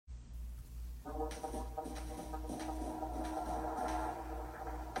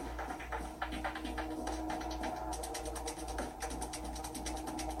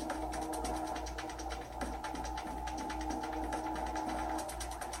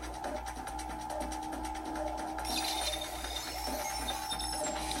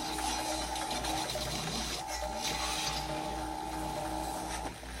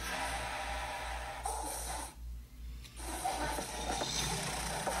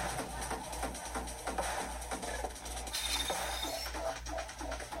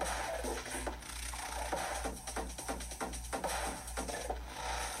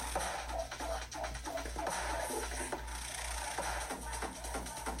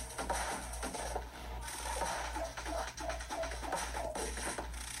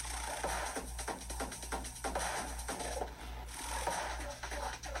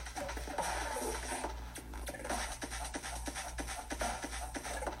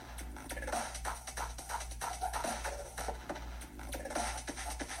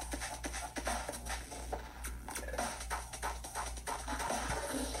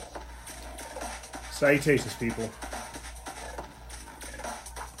Salutations, people.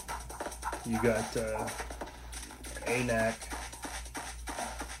 You got ANAC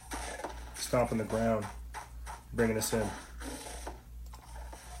stomping the ground, bringing us in.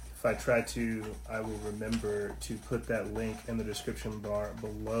 If I try to, I will remember to put that link in the description bar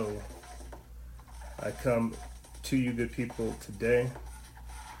below. I come to you, good people, today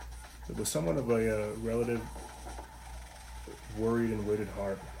with somewhat of a relative worried and weighted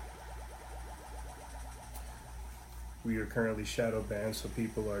heart. We are currently shadow banned, so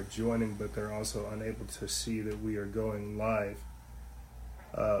people are joining, but they're also unable to see that we are going live.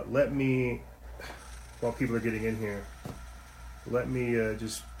 Let me, while people are getting in here, let me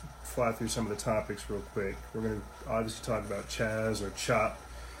just fly through some of the topics real quick. We're going to obviously talk about Chaz or CHOP,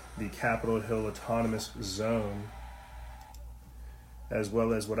 the Capitol Hill Autonomous Zone, as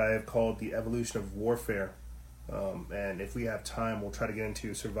well as what I have called the evolution of warfare. And if we have time, we'll try to get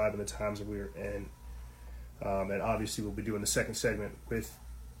into surviving the times that we are in. And obviously we'll be doing the second segment with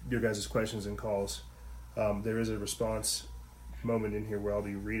your guys' questions and calls. There is a response moment in here where I'll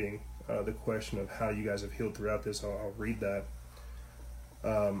be reading the question of how you guys have healed throughout this. I'll read that.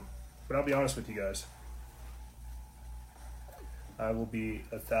 But I'll be honest with you guys. I will be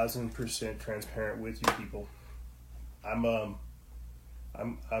 1,000% transparent with you people. I'm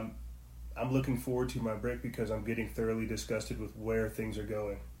looking forward to my break because I'm getting thoroughly disgusted with where things are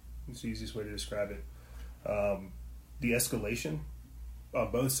going. It's the easiest way to describe it. The escalation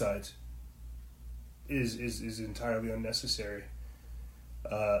on both sides is entirely unnecessary.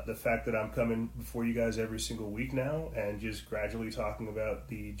 The fact that I'm coming before you guys every single week now and just gradually talking about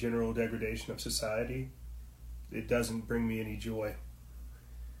the general degradation of society, it doesn't bring me any joy.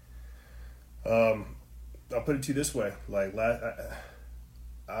 I'll put it to you this way: like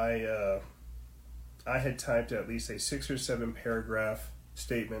I had typed at least a 6 or 7 paragraph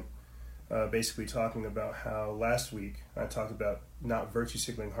statement. Basically talking about how last week I talked about not virtue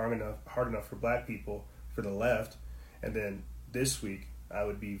signaling hard enough for black people, for the left, and then this week I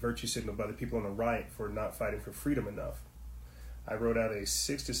would be virtue signaled by the people on the right for not fighting for freedom enough. I wrote out a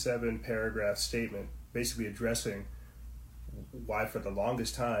 6 to 7 paragraph statement basically addressing why for the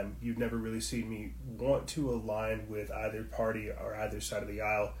longest time you've never really seen me want to align with either party or either side of the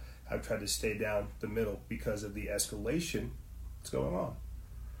aisle. I've tried to stay down the middle because of the escalation that's going on.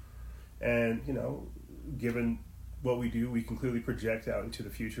 And, you know, given what we do, we can clearly project out into the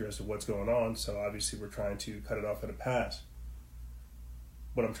future as to what's going on. So obviously we're trying to cut it off at a pass.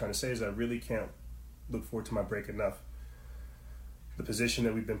 What I'm trying to say is I really can't look forward to my break enough. The position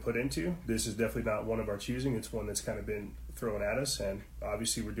that we've been put into, this is definitely not one of our choosing. It's one that's kind of been thrown at us. And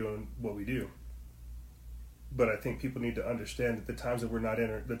obviously we're doing what we do. But I think people need to understand that the times that we're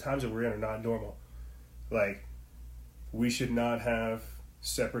in are not normal. Like, we should not have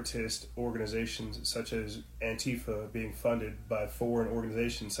separatist organizations such as Antifa being funded by foreign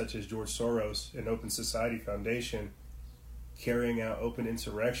organizations such as George Soros and Open Society Foundation carrying out open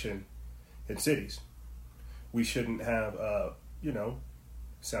insurrection in cities. We shouldn't have,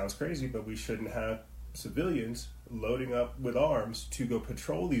 sounds crazy, but we shouldn't have civilians loading up with arms to go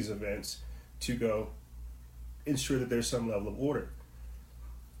patrol these events, to go ensure that there's some level of order.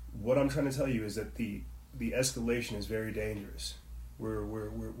 What I'm trying to tell you is that the escalation is very dangerous. We're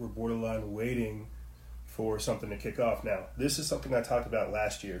borderline waiting for something to kick off. Now, this is something I talked about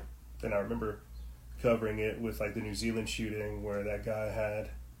last year, and I remember covering it with like the New Zealand shooting where that guy had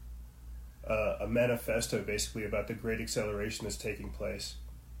a manifesto basically about the great acceleration that's taking place,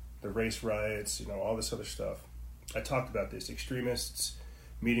 the race riots, all this other stuff. I talked about this, extremists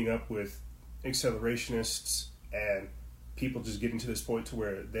meeting up with accelerationists and people just getting to this point to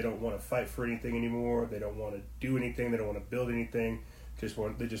where they don't want to fight for anything anymore. They don't want to do anything. They don't want to build anything. They just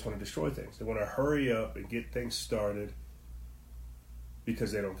want to destroy things. They want to hurry up and get things started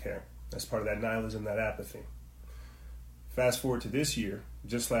because they don't care. That's part of that nihilism, that apathy. Fast forward to this year,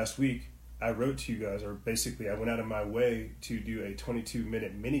 just last week, I wrote to you guys, or basically I went out of my way to do a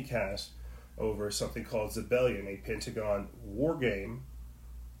 22-minute mini cast over something called Zebellion, a Pentagon war game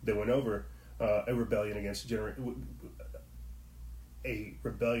that went over a rebellion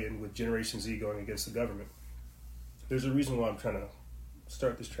with Generation Z going against the government. There's a reason why I'm trying to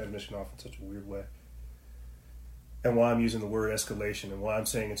start this transmission off in such a weird way, and why I'm using the word escalation, and why I'm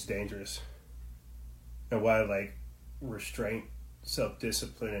saying it's dangerous, and why like restraint,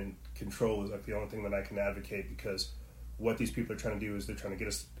 self-discipline, and control is like the only thing that I can advocate, because what these people are trying to do is they're trying to get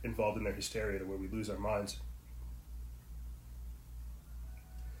us involved in their hysteria to where we lose our minds.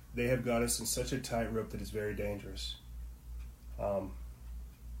 They have got us in such a tightrope that it's very dangerous.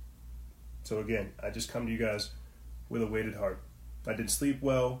 So again, I just come to you guys with a weighted heart. I didn't sleep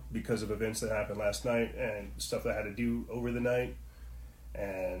well because of events that happened last night and stuff that I had to do over the night,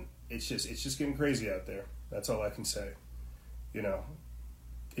 and it's just getting crazy out there. That's all I can say. You know,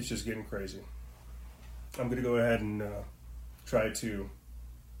 it's just getting crazy. I'm going to go ahead and try to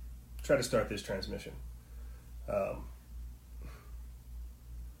start this transmission.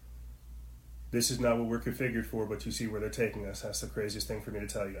 This is not what we're configured for, but you see where they're taking us. That's the craziest thing for me to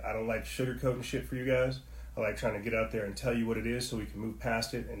tell you. I don't like sugarcoating shit for you guys. I like trying to get out there and tell you what it is so we can move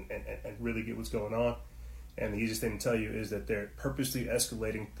past it and really get what's going on. And the easiest thing to tell you is that they're purposely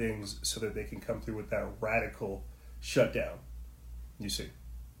escalating things so that they can come through with that radical shutdown. You see.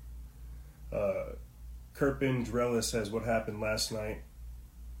 Kirpin Drella says what happened last night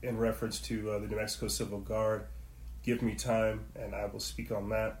in reference to the New Mexico Civil Guard. Give me time and I will speak on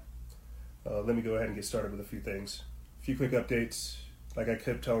that. Let me go ahead and get started with a few things. A few quick updates. Like I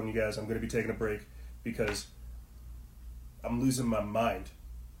kept telling you guys, I'm going to be taking a break because I'm losing my mind.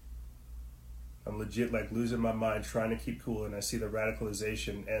 I'm legit like losing my mind trying to keep cool, and I see the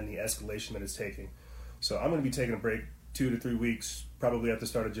radicalization and the escalation that it's taking. So I'm going to be taking a break 2 to 3 weeks, probably at the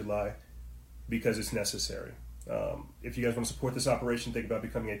start of July, because it's necessary. If you guys want to support this operation, think about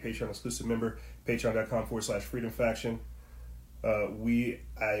becoming a Patreon exclusive member, patreon.com/Freedom Faction. We,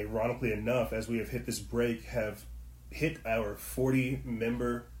 ironically enough, as we have hit this break, have hit our 40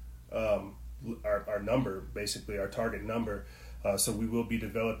 member, our number, basically our target number. So we will be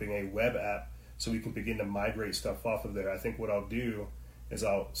developing a web app so we can begin to migrate stuff off of there. I think what I'll do is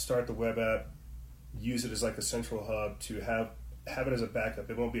I'll start the web app, use it as like a central hub to have it as a backup.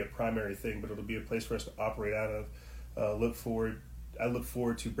 It won't be a primary thing, but it'll be a place for us to operate out of. I look forward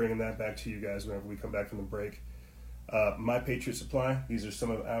to bringing that back to you guys whenever we come back from the break. My Patriot Supply. These are some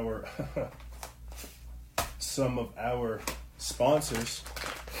of our sponsors.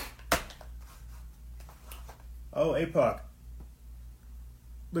 Oh, APOC.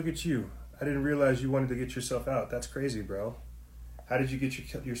 Look at you. I didn't realize you wanted to get yourself out. That's crazy, bro. How did you get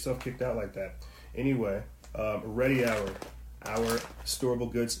yourself kicked out like that? Anyway, Ready Hour, our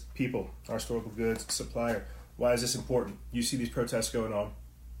storable goods people, our storable goods supplier. Why is this important? You see these protests going on.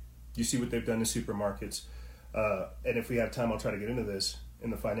 You see what they've done to supermarkets. And if we have time, I'll try to get into this in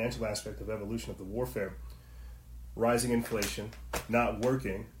the financial aspect of evolution of the warfare. Rising inflation, not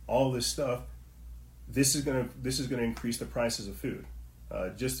working, all this stuff. This is gonna increase the prices of food.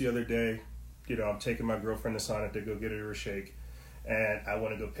 Just the other day, I'm taking my girlfriend to Sonic to go get her a shake, and I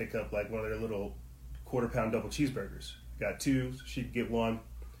want to go pick up like one of their little quarter-pound double cheeseburgers. Got two, she could get one,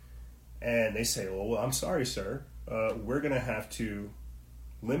 and they say, "Oh, well, I'm sorry, sir. We're gonna have to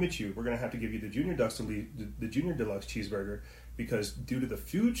limit you. We're gonna have to give you the junior deluxe cheeseburger because due to the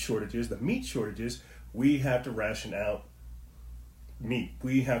food shortages, the meat shortages, we have to ration out meat.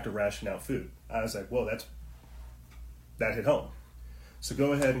 We have to ration out food." I was like, "Well, that hit home." So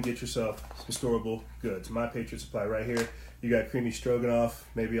go ahead and get yourself some storable goods. My Patriot Supply right here. You got creamy stroganoff.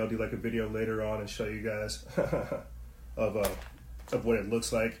 Maybe I'll do like a video later on and show you guys of what it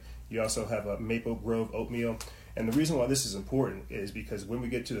looks like. You also have a Maple Grove oatmeal. And the reason why this is important is because when we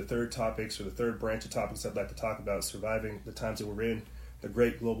get to the third topics, or the third branch of topics I'd like to talk about, surviving the times that we're in, the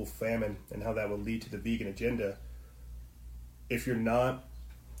great global famine, and how that will lead to the vegan agenda. If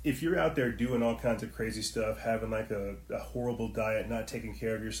you're out there doing all kinds of crazy stuff, having like a horrible diet, not taking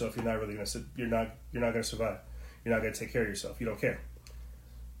care of yourself, you're not going to survive. You're not going to take care of yourself. You don't care.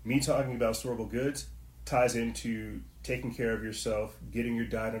 Me talking about storable goods ties into taking care of yourself, getting your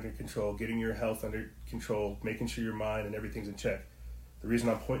diet under control, getting your health under control, making sure your mind and everything's in check. The reason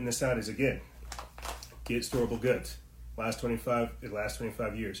I'm pointing this out is, again, get storable goods. It lasts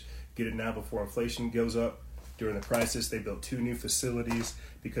 25 years. Get it now before inflation goes up. During the crisis, they built 2 new facilities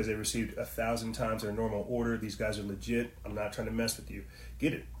because they received 1,000 times their normal order. These guys are legit. I'm not trying to mess with you.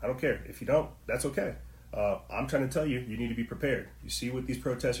 Get it. I don't care. If you don't, that's okay. I'm trying to tell you, you need to be prepared. You see what these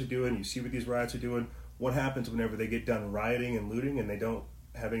protests are doing. You see what these riots are doing. What happens whenever they get done rioting and looting and they don't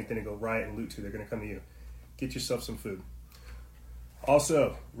have anything to go riot and loot to? They're going to come to you. Get yourself some food.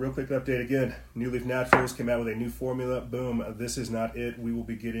 Also, real quick update again. New Leaf Naturals came out with a new formula. Boom. This is not it. We will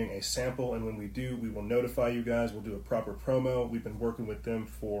be getting a sample, and when we do, we will notify you guys. We'll do a proper promo. We've been working with them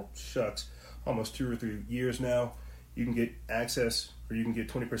for, almost 2 or 3 years now. You can get access, or you can get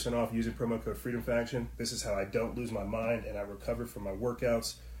 20% off using promo code FreedomFaction. This is how I don't lose my mind and I recover from my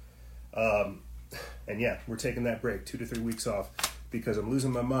workouts. And yeah, we're taking that break, 2 to 3 weeks off, because I'm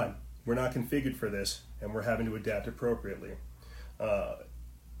losing my mind. We're not configured for this, and we're having to adapt appropriately.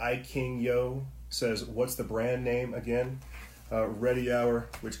 iKing Yo says, what's the brand name again? Ready Hour,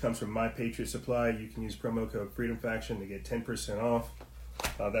 which comes from My Patriot Supply. You can use promo code FreedomFaction to get 10% off.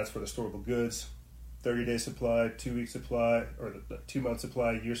 That's for the storable goods. 30-day supply, 2-week supply, or the 2-month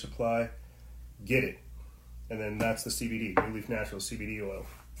supply, year supply. Get it. And then that's the CBD, New Leaf Naturals CBD oil.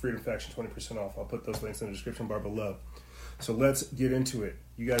 Freedom Faction 20% off. I'll put those links in the description bar below. So let's get into it.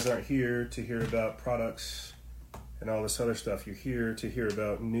 You guys aren't here to hear about products and all this other stuff. You're here to hear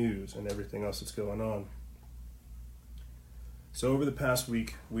about news and everything else that's going on. So over the past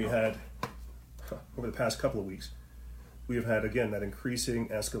couple of weeks, we have had, again, that increasing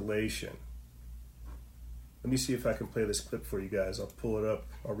escalation. Let me see if I can play this clip for you guys. I'll pull it up.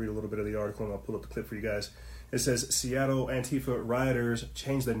 I'll read a little bit of the article and I'll pull up the clip for you guys. It says, Seattle Antifa rioters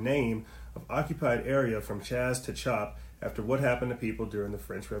changed the name of occupied area from Chaz to Chop after what happened to people during the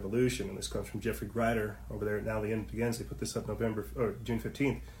French Revolution. And this comes from Jeffrey Grider over there at Now the End Begins. They put this up June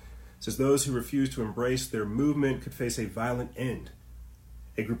 15th. It says, those who refuse to embrace their movement could face a violent end.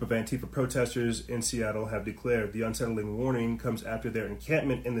 A group of Antifa protesters in Seattle have declared the unsettling warning comes after their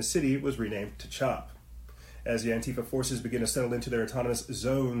encampment in the city was renamed to Chop. As the Antifa forces begin to settle into their autonomous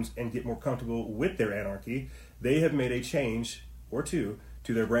zones and get more comfortable with their anarchy, they have made a change or two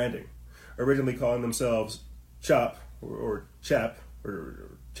to their branding. Originally calling themselves Chop or Chap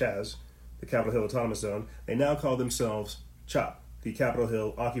or Chaz, the Capitol Hill Autonomous Zone, they now call themselves Chop, the Capitol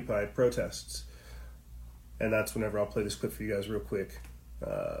Hill occupied protests. And that's whenever I'll play this clip for you guys real quick.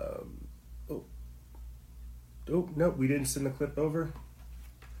 No, we didn't send the clip over.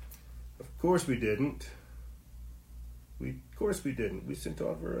 Of course we didn't. We sent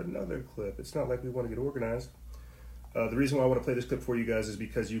over another clip. It's not like we want to get organized. The reason why I want to play this clip for you guys is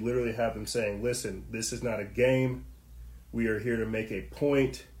because you literally have them saying, listen, this is not a game. We are here to make a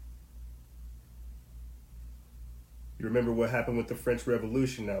point. You remember what happened with the French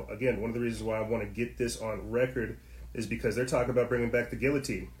Revolution. Now, again, one of the reasons why I want to get this on record is because they're talking about bringing back the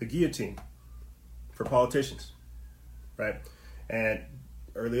guillotine for politicians, right? And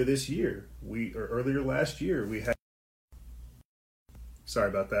earlier last year, we had, sorry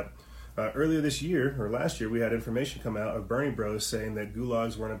about that. Last year, we had information come out of Bernie Bros saying that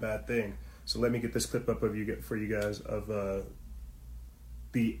gulags weren't a bad thing. So let me get this clip up for you guys of the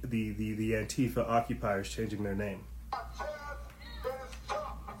Antifa occupiers changing their name.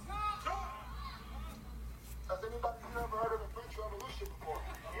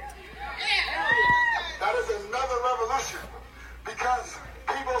 That is another revolution because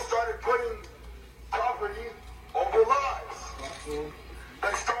people started putting property over lives.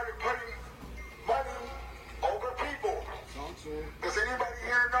 They started putting money over people. Does anybody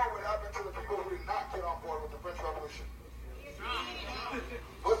here know what happened to the people who did not get on board with the French Revolution?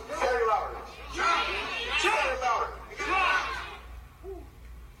 Say it louder. Say it louder.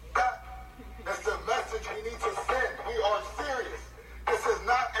 That is the message we need to send. We are serious. This is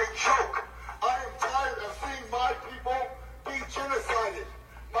not a joke. I am tired of seeing my people be genocided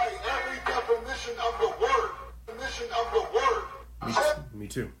by every definition of the word.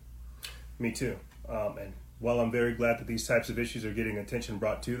 Me too. And while I'm very glad that these types of issues are getting attention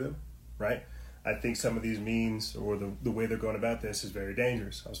brought to them, right? I think some of these means or the way they're going about this is very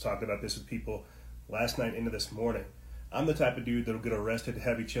dangerous. I was talking about this with people last night into this morning. I'm the type of dude that'll get arrested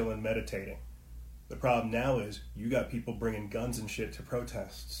heavy chilling, meditating. The problem now is you got people bringing guns and shit to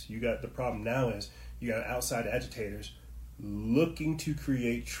protests. The problem now is you got outside agitators looking to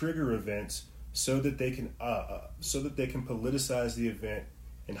create trigger events so that they can politicize the event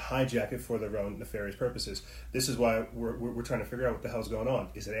and hijack it for their own nefarious purposes. This is why we're trying to figure out what the hell's going on.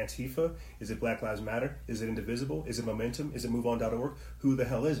 Is it Antifa? Is it Black Lives Matter? Is it Indivisible? Is it Momentum? Is it MoveOn.org? Who the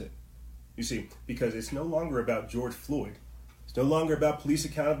hell is it? You see, because it's no longer about George Floyd It's no longer about police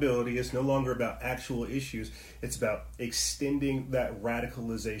accountability. It's no longer about actual issues. It's about extending that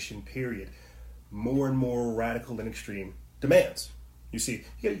radicalization period. More and more radical and extreme demands. You see,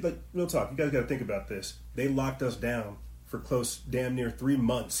 real talk, you guys got to think about this. They locked us down for damn near 3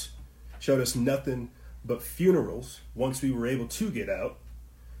 months. Showed us nothing but funerals once we were able to get out.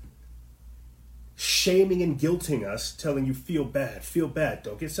 Shaming and guilting us, telling you feel bad,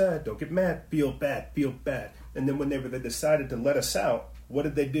 don't get sad, don't get mad, feel bad. And then when they decided to let us out, what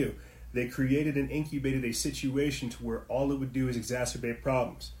did they do? They created and incubated a situation to where all it would do is exacerbate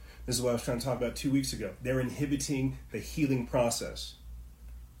problems. This is what I was trying to talk about 2 weeks ago. They're inhibiting the healing process.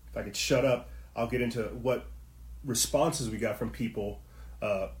 If I could shut up, I'll get into what responses we got from people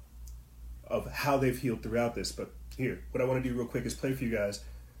of how they've healed throughout this. But here, what I want to do real quick is play for you guys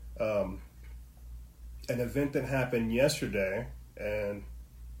an event that happened yesterday, and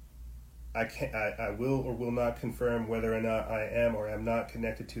I will or will not confirm whether or not I am or am not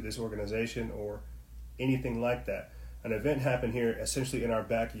connected to this organization or anything like that. An event happened here essentially in our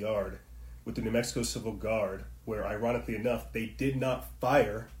backyard with the New Mexico Civil Guard, where ironically enough, they did not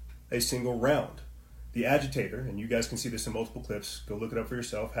fire a single round. The agitator, and you guys can see this in multiple clips, go look it up for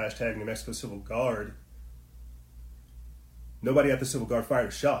yourself, hashtag New Mexico Civil Guard. Nobody at the Civil Guard fired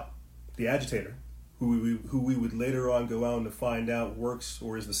a shot. The agitator, who we would later on go on to find out works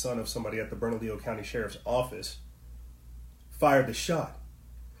or is the son of somebody at the Bernalillo County Sheriff's Office, fired the shot.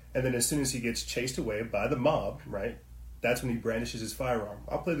 And then as soon as he gets chased away by the mob, right, that's when he brandishes his firearm.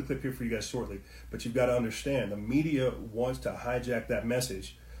 I'll play the clip here for you guys shortly, but you've got to understand, the media wants to hijack that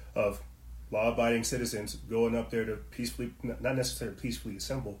message of law-abiding citizens going up there to peacefully, not necessarily peacefully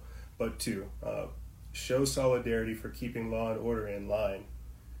assemble, but to show solidarity for keeping law and order in line.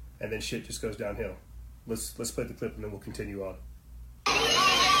 And then shit just goes downhill. Let's play the clip and then we'll continue on.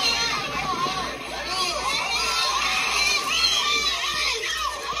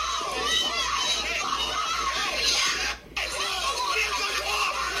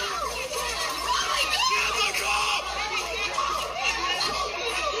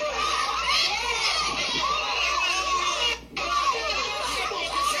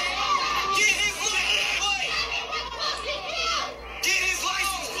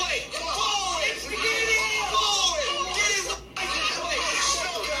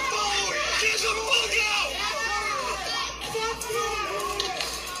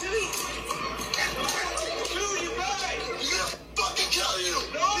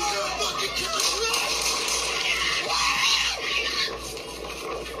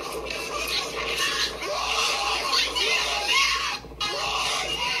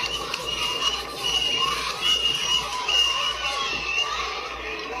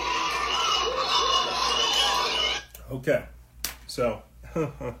 Okay, so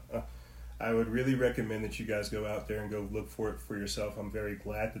I would really recommend that you guys go out there and go look for it for yourself. I'm very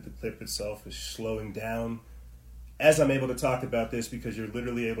glad that the clip itself is slowing down as I'm able to talk about this, because you're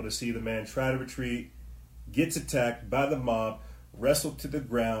literally able to see the man try to retreat, gets attacked by the mob, wrestled to the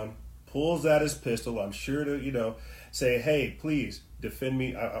ground, pulls out his pistol. I'm sure to, say, hey, please defend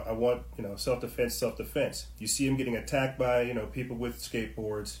me. I want, self-defense. You see him getting attacked by, people with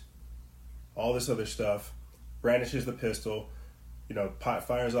skateboards, all this other stuff. Brandishes the pistol,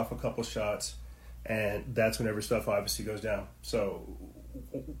 fires off a couple shots, and that's whenever stuff obviously goes down. So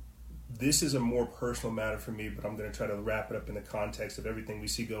this is a more personal matter for me, but I'm going to try to wrap it up in the context of everything we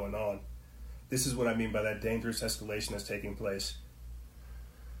see going on. This is what I mean by that dangerous escalation that's taking place.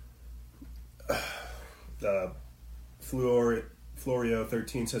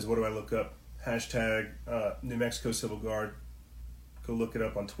 Florio13 says, what do I look up? Hashtag New Mexico Civil Guard. Go look it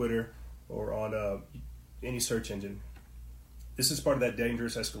up on Twitter or on any search engine. This is part of that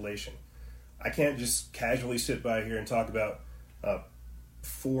dangerous escalation. I can't just casually sit by here and talk about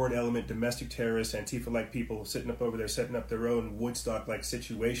foreign element, domestic terrorists, Antifa-like people sitting up over there setting up their own Woodstock-like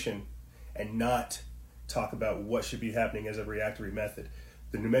situation and not talk about what should be happening as a reactory method.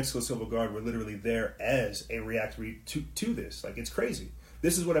 The New Mexico Civil Guard were literally there as a reactory to this. Like, it's crazy.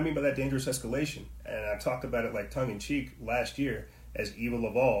 This is what I mean by that dangerous escalation. And I talked about it like tongue-in-cheek last year. As evil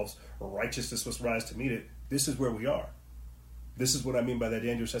evolves, righteousness must rise to meet it. This is where we are. This is what I mean by that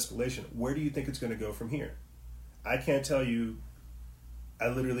dangerous escalation. Where do you think it's going to go from here? I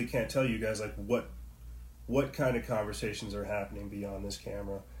literally can't tell you guys like what kind of conversations are happening beyond this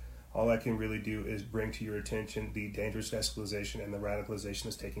camera. All I can really do is bring to your attention the dangerous escalation and the radicalization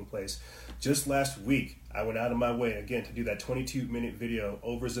that's taking place. Just last week, I went out of my way again to do that 22-minute video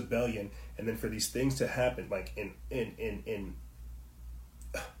over Zebellion, and then for these things to happen like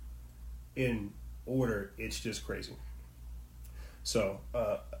in order, it's just crazy. So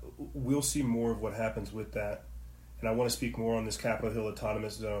we'll see more of what happens with that, and I want to speak more on this Capitol Hill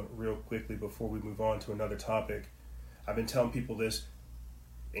Autonomous Zone real quickly before we move on to another topic. I've been telling people this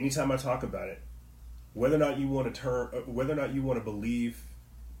anytime I talk about it. Whether or not you want to believe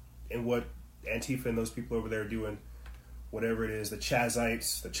in what Antifa and those people over there are doing, whatever it is, the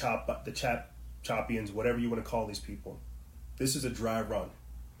Chazites, the Chopians, whatever you want to call these people, this is a dry run.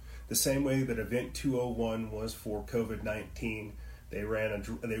 The same way that Event 201 was for COVID-19, they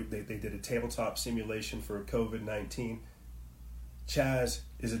did a tabletop simulation for COVID-19. Chaz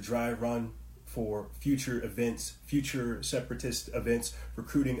is a dry run for future events, future separatist events,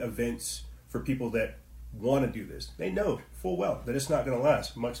 recruiting events for people that want to do this. They know full well that it's not going to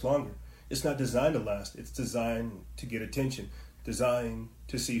last much longer. It's not designed to last. It's designed to get attention, designed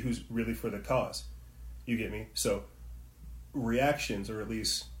to see who's really for the cause. You get me? So reactions, or at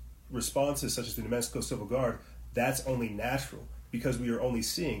least responses such as the New Mexico Civil Guard, that's only natural because we are only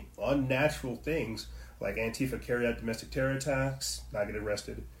seeing unnatural things like Antifa carry out domestic terror attacks, not get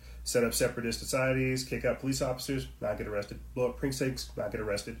arrested, set up separatist societies, kick out police officers, not get arrested, blow up precincts, not get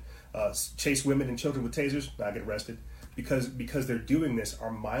arrested, chase women and children with tasers, not get arrested. Because they're doing this,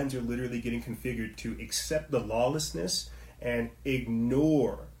 our minds are literally getting configured to accept the lawlessness and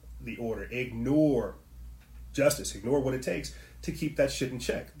ignore the order, ignore justice, ignore what it takes to keep that shit in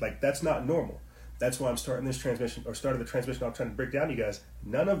check. Like, that's not normal. That's why I'm starting this transmission, or started the transmission I'm trying to break down to you guys.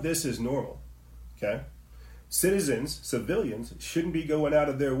 None of this is normal, okay? Civilians shouldn't be going out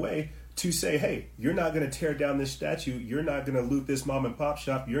of their way to say, hey, you're not going to tear down this statue, you're not going to loot this mom and pop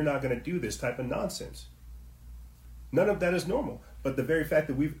shop, you're not going to do this type of nonsense. None of that is normal. But the very fact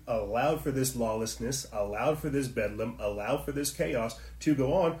that we've allowed for this lawlessness, allowed for this bedlam, allowed for this chaos to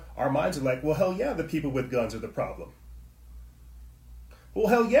go on, our minds are like, well, hell yeah, the people with guns are the problem. Well,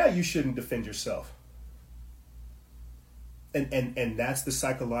 hell yeah, you shouldn't defend yourself. And that's the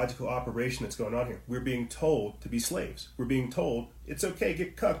psychological operation that's going on here. We're being told to be slaves. We're being told, it's okay,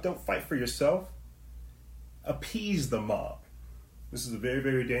 get cucked, don't fight for yourself. Appease the mob. This is a very,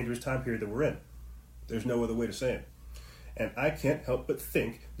 very dangerous time period that we're in. There's no other way to say it. And I can't help but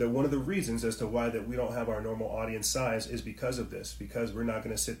think that one of the reasons as to why that we don't have our normal audience size is because of this. Because we're not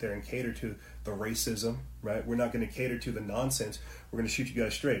going to sit there and cater to the racism, right? We're not going to cater to the nonsense. We're going to shoot you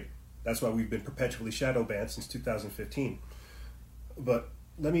guys straight. That's why we've been perpetually shadow banned since 2015. But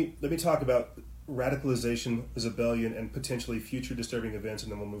let me talk about radicalization, rebellion, and potentially future disturbing events,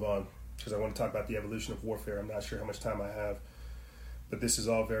 and then we'll move on. Because I want to talk about the evolution of warfare. I'm not sure how much time I have, but this is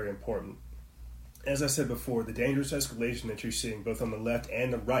all very important. As I said before, the dangerous escalation that you're seeing both on the left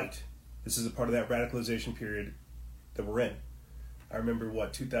and the right, this is a part of that radicalization period that we're in. I remember,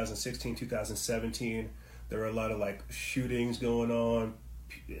 2016, 2017, there were a lot of like shootings going on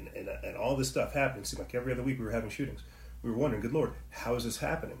and all this stuff happening. It seemed like every other week we were having shootings. We were wondering, good Lord, how is this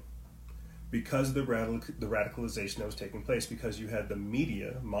happening? Because of the radicalization that was taking place, because you had the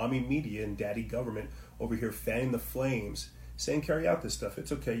media, mommy media and daddy government over here fanning the flames, saying carry out this stuff.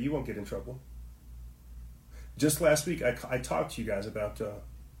 It's okay, you won't get in trouble. Just last week, I talked to you guys about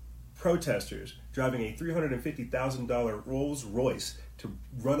protesters driving a $350,000 Rolls Royce to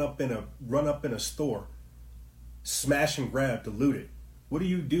run up in a store, smash and grab to loot it. What are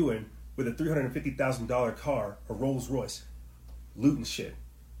you doing with a $350,000 car, a Rolls Royce, looting shit?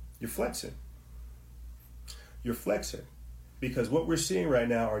 You're flexing. You're flexing. Because what we're seeing right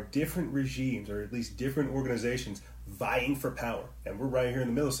now are different regimes, or at least different organizations, vying for power. And we're right here in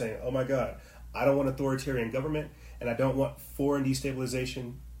the middle saying, oh my God, I don't want authoritarian government, and I don't want foreign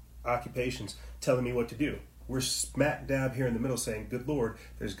destabilization occupations telling me what to do. We're smack dab here in the middle saying, good Lord,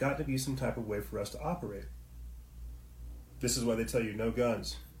 there's got to be some type of way for us to operate. This is why they tell you no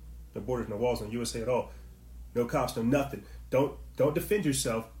guns, no borders, no walls, no USA at all, no cops, no nothing. Don't defend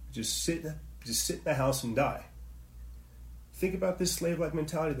yourself. Just sit in the house and die. Think about this slave-like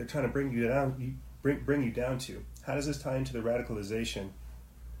mentality they're trying to bring you down to. How does this tie into the radicalization?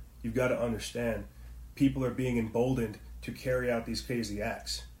 You've got to understand, people are being emboldened to carry out these crazy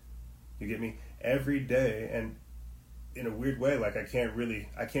acts. You get me? Every day, and in a weird way, like I can't really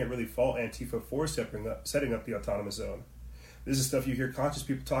fault Antifa for setting up the autonomous zone. This is stuff you hear conscious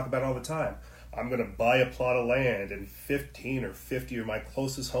people talk about all the time. I'm going to buy a plot of land, and 15 or 50 of my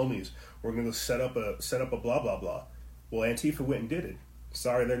closest homies, we're going to set up a blah blah blah. Well, Antifa went and did it.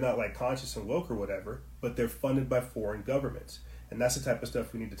 Sorry, they're not like conscious and woke or whatever, but they're funded by foreign governments. And that's the type of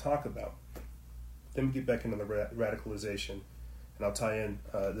stuff we need to talk about. Then we get back into the radicalization, and I'll tie in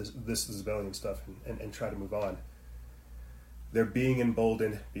this rebellion stuff and try to move on. They're being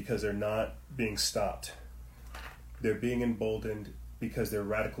emboldened because they're not being stopped. They're being emboldened because their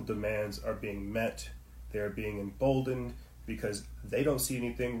radical demands are being met. They're being emboldened because they don't see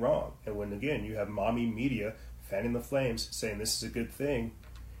anything wrong. And when, again, you have mommy media fanning the flames, saying this is a good thing,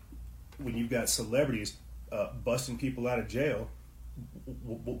 when you've got celebrities busting people out of jail,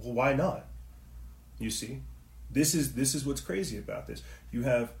 why not? You see, this is what's crazy about this. You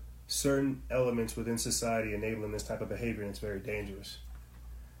have certain elements within society enabling this type of behavior, and it's very dangerous.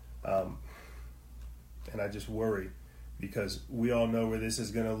 And I just worry because we all know where this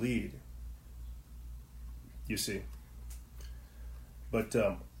is going to lead. You see, but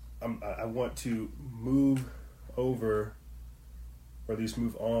I want to move over, or at least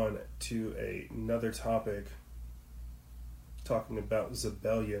move on to another topic, talking about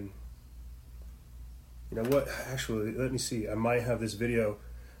Zebellion. You know what? Actually, let me see. I might have this video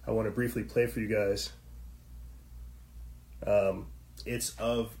I want to briefly play for you guys. It's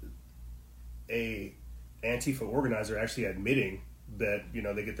of a Antifa organizer actually admitting that, you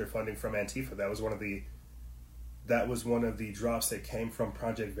know, they get their funding from Antifa. That was one of the drops that came from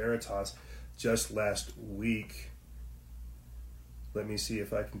Project Veritas just last week. Let me see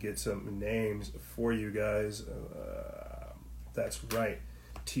if I can get some names for you guys. That's right.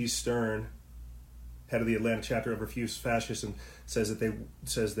 T. Stern, head of the Atlanta chapter of Refuse Fascism, says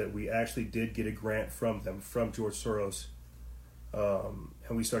that we actually did get a grant from them, from George Soros.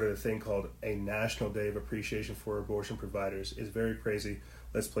 And we started a thing called a National Day of Appreciation for Abortion Providers. It's very crazy.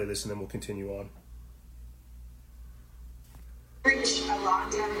 Let's play this and then we'll continue on. A long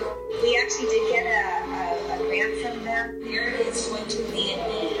time ago, we actually did get a grant from them. There it is going to be a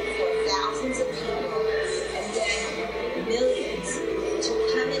need for thousands of people and then millions to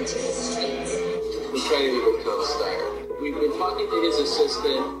come into the streets. We're trying to leave Tom Steyer. We've been talking to his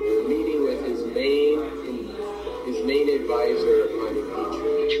assistant. We're meeting with his main advisor on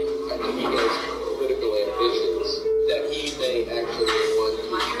impeachment. I think he has political ambitions that he may actually want to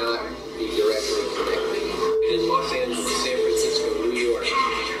not be directly connected. In Los Angeles, San Francisco, New York,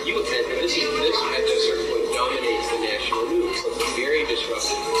 this at a certain point dominates the national news. It's very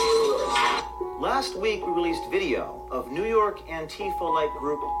disruptive for us. Last week, we released video of New York Antifa-like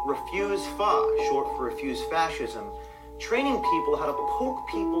group Refuse Fa, short for Refuse Fascism, training people how to poke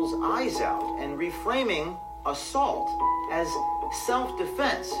people's eyes out and reframing assault as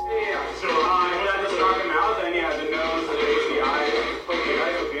self-defense. Yeah, so you had to knock him out, then you had the nose, the eye, poke the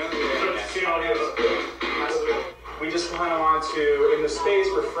eye, poke the other. We just kind of want to, in the space,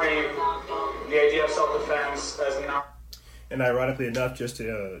 reframe the idea of self-defense as not. And ironically enough, just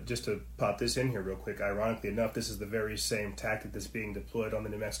to pop this in here real quick, ironically enough, this is the very same tactic that's being deployed on the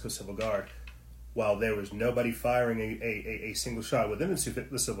New Mexico Civil Guard. While there was nobody firing a single shot within the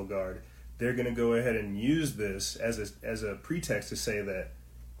Civil Guard, they're going to go ahead and use this as a pretext to say that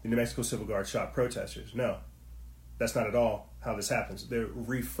the New Mexico Civil Guard shot protesters. No, that's not at all how this happens. They're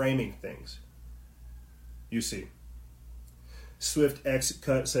reframing things. You see. Swift X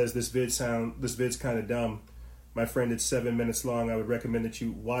Cut says this vid's kind of dumb. My friend, it's 7 minutes long. I would recommend that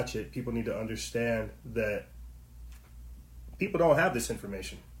you watch it. People need to understand that people don't have this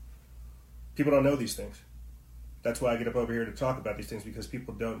information. People don't know these things. That's why I get up over here to talk about these things, because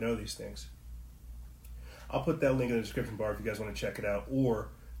people don't know these things. I'll put that link in the description bar if you guys want to check it out, or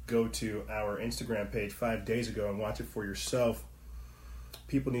go to our Instagram page 5 days ago and watch it for yourself.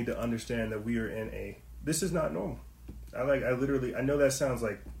 People need to understand that we are in this is not normal. I know that sounds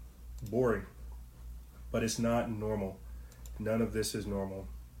like boring, but it's not normal. None of this is normal.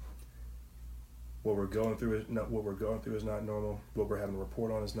 What we're going through is not normal. What we're having to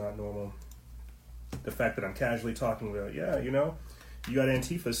report on is not normal. The fact that I'm casually talking about, you got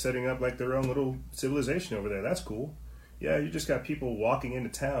Antifa setting up like their own little civilization over there. That's cool. Yeah, you just got people walking into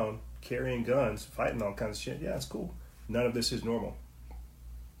town, carrying guns, fighting all kinds of shit. Yeah, it's cool. None of this is normal.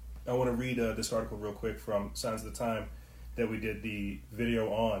 I want to read this article real quick from Signs of the Time that we did the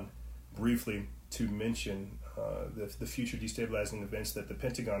video on, briefly, to mention the future destabilizing events that the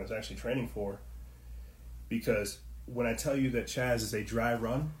Pentagon is actually training for. Because when I tell you that Chaz is a dry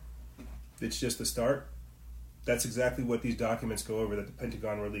run, it's just the start. That's exactly what these documents go over that the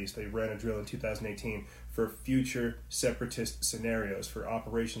Pentagon released. They ran a drill in 2018 for future separatist scenarios for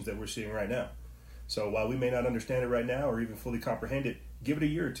operations that we're seeing right now. So while we may not understand it right now or even fully comprehend it, give it a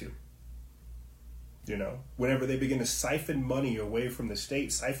year or two. Whenever they begin to siphon money away from the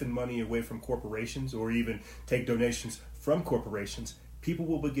state, siphon money away from corporations, or even take donations from corporations, people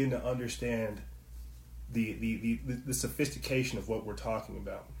will begin to understand the sophistication of what we're talking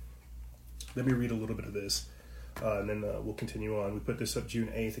about. Let me read a little bit of this, and then we'll continue on. We put this up June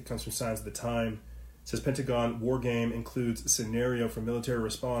 8th. It comes from Signs of the Time. It says, Pentagon war game includes scenario for military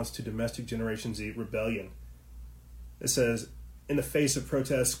response to domestic Generation Z rebellion. It says, in the face of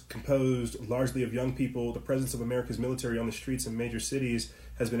protests composed largely of young people, the presence of America's military on the streets in major cities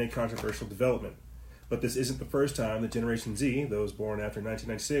has been a controversial development. But this isn't the first time that Generation Z, those born after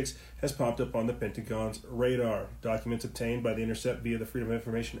 1996, has popped up on the Pentagon's radar. Documents obtained by The Intercept via the Freedom of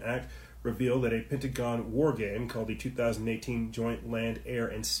Information Act reveal that a Pentagon war game called the 2018 Joint Land, Air,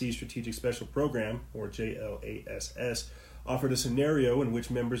 and Sea Strategic Special Program, or JLASS, offered a scenario in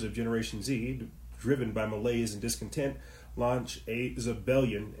which members of Generation Z, driven by malaise and discontent, launch a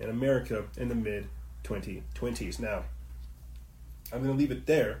rebellion in America in the mid-2020s. Now, I'm going to leave it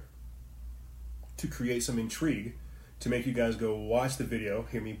there to create some intrigue, to make you guys go watch the video,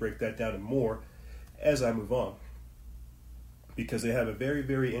 hear me break that down and more as I move on. Because they have a very,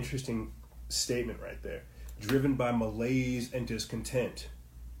 very interesting statement right there. Driven by malaise and discontent.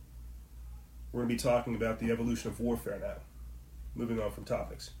 We're going to be talking about the evolution of warfare now. Moving on from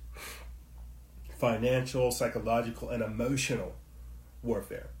topics. Financial, psychological, and emotional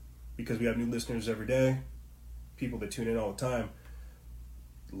warfare. Because we have new listeners every day, people that tune in all the time.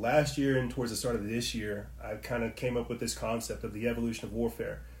 Last year and towards the start of this year, I kind of came up with this concept of the evolution of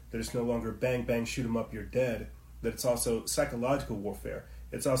warfare. That it's no longer bang, bang, shoot 'em up, you're dead. That it's also psychological warfare.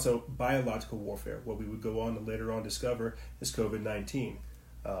 It's also biological warfare. What we would go on to later on discover is COVID-19.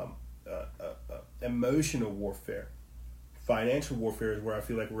 Emotional warfare. Financial warfare is where I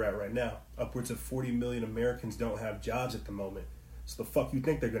feel like we're at right now. Upwards of 40 million Americans don't have jobs at the moment. So the fuck you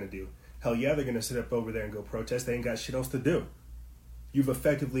think they're going to do? Hell yeah, they're going to sit up over there and go protest. They ain't got shit else to do. You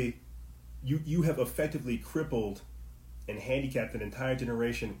have effectively crippled and handicapped an entire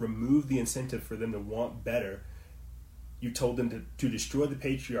generation, removed the incentive for them to want better. You told them to destroy the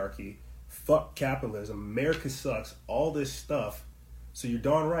patriarchy, fuck capitalism, America sucks, all this stuff. So you're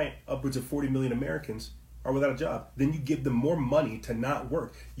darn right, upwards of 40 million Americans are without a job. Then you give them more money to not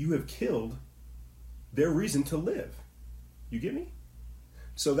work. You have killed their reason to live. You get me?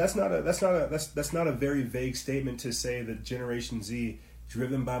 So that's not a very vague statement to say that Generation Z,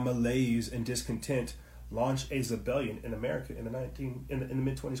 driven by malaise and discontent, launched a rebellion in America in the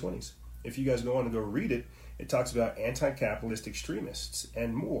mid-2020s. If you guys go on and go read it, it talks about anti-capitalist extremists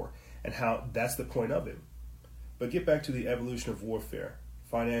and more, and how that's the point of it. But get back to the evolution of warfare,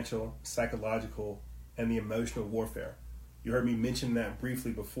 financial, psychological, and the emotional warfare. You heard me mention that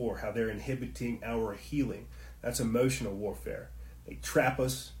briefly before, how they're inhibiting our healing. That's emotional warfare. They trap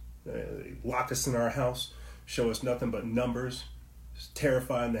us, they lock us in our house, show us nothing but numbers,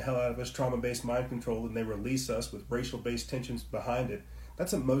 terrifying the hell out of us, trauma-based mind control, and they release us with racial-based tensions behind it.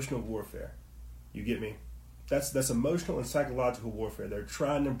 That's emotional warfare. You get me? That's emotional and psychological warfare. They're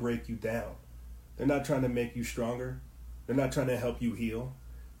trying to break you down. They're not trying to make you stronger. They're not trying to help you heal.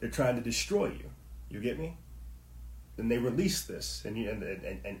 They're trying to destroy you. You get me? Then they release this, and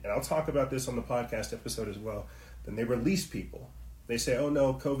I'll talk about this on the podcast episode as well. Then they release people. They say, oh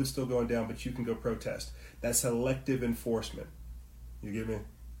no, COVID's still going down, but you can go protest. That's selective enforcement. You get me?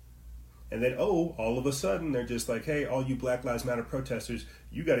 And then, all of a sudden, they're just like, hey, all you Black Lives Matter protesters,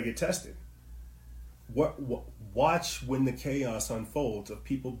 you got to get tested. Watch when the chaos unfolds of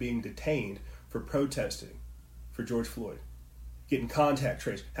people being detained for protesting for George Floyd, getting contact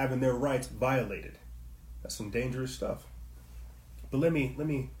traced, having their rights violated. That's some dangerous stuff. But let me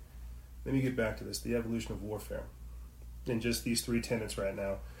get back to this, the evolution of warfare. And just these three tenets right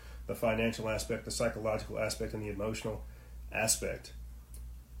now, the financial aspect, the psychological aspect, and the emotional aspect.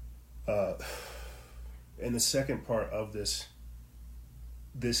 In the second part of this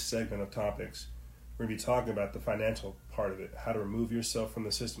segment of topics, we're going to be talking about the financial part of it, how to remove yourself from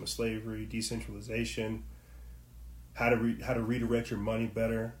the system of slavery, decentralization, how to redirect your money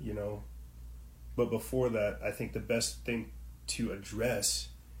better, But before that, I think the best thing to address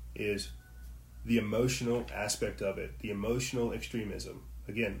is the emotional aspect of it, the emotional extremism.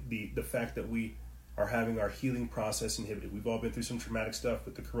 Again, the fact that we are having our healing process inhibited. We've all been through some traumatic stuff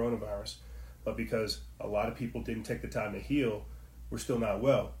with the coronavirus, but because a lot of people didn't take the time to heal, we're still not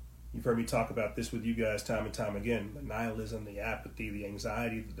well. You've heard me talk about this with you guys time and time again. The nihilism, the apathy, the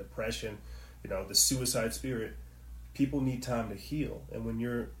anxiety, the depression, the suicide spirit. People need time to heal. And when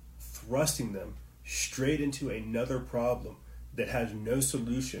you're thrusting them straight into another problem that has no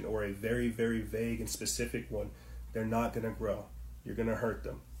solution, or a very, very vague and specific one, they're not going to grow. You're going to hurt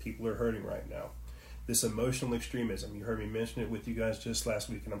them. People are hurting right now. This emotional extremism, you heard me mention it with you guys just last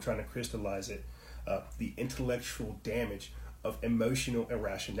week, and I'm trying to crystallize it. The intellectual damage of emotional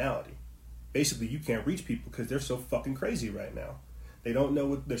irrationality. Basically, you can't reach people because they're so fucking crazy right now. They don't know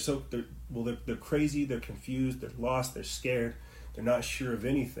what they're crazy, they're confused, they're lost, they're scared, they're not sure of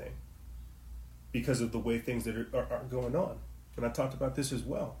anything because of the way things that are going on. And I talked about this as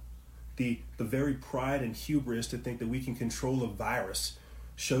well. The very pride and hubris to think that we can control a virus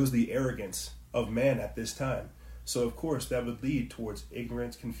shows the arrogance of man at this time. So, of course, that would lead towards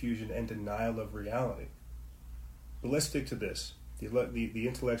ignorance, confusion, and denial of reality. But let's stick to this, the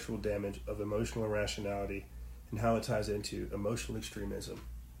intellectual damage of emotional irrationality and how it ties into emotional extremism.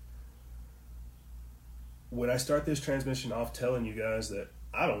 When I start this transmission off telling you guys that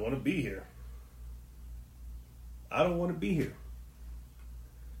I don't want to be here. I don't want to be here.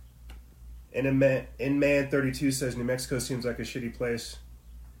 And in Man 32 says New Mexico seems like a shitty place.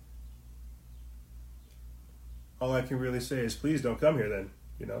 All I can really say is please don't come here then.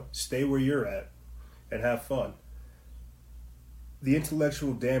 Stay where you're at and have fun. The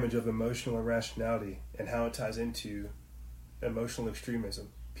intellectual damage of emotional irrationality and how it ties into emotional extremism.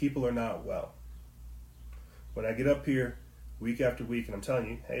 People are not well. When I get up here week after week and I'm telling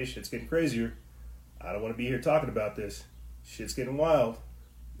you, hey, shit's getting crazier. I don't want to be here talking about this. Shit's getting wild.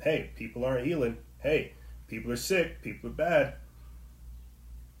 Hey, people aren't healing. Hey, people are sick. People are bad.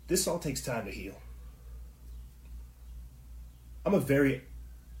 This all takes time to heal. I don't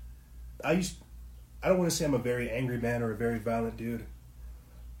want to say I'm a very angry man or a very violent dude.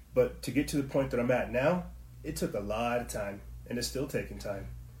 But to get to the point that I'm at now, it took a lot of time. And it's still taking time.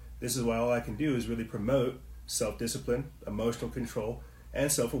 This is why all I can do is really promote self-discipline, emotional control,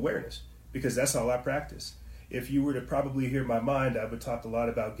 and self-awareness. Because that's all I practice. If you were to probably hear my mind, I would talk a lot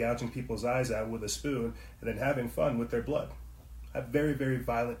about gouging people's eyes out with a spoon and then having fun with their blood. I have very, very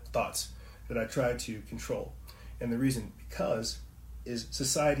violent thoughts that I try to control. And the reason is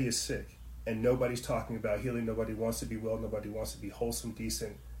society is sick and nobody's talking about healing. Nobody wants to be well. Nobody wants to be wholesome,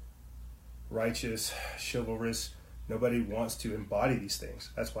 decent, righteous, chivalrous. Nobody wants to embody these things.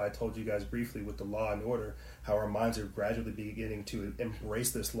 That's why I told you guys briefly with the law and order, how our minds are gradually beginning to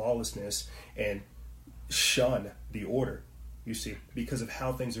embrace this lawlessness and shun the order, you see, because of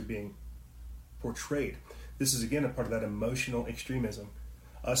how things are being portrayed. This is, again, a part of that emotional extremism.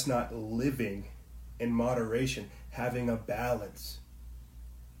 Us not living in moderation, having a balance.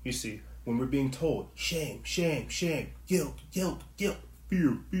 You see, when we're being told, shame, shame, shame, guilt, guilt, guilt,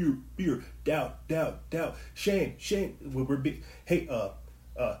 fear, fear, fear, doubt, doubt, doubt, shame, shame. When we're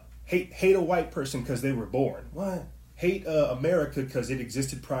hate a white person because they were born. What? Hate America because it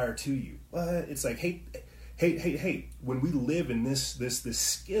existed prior to you. What? It's like hate. When we live in this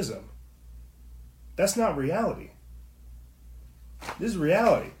schism, that's not reality. This is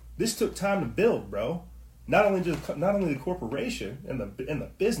reality. This took time to build, bro. Not only the corporation and the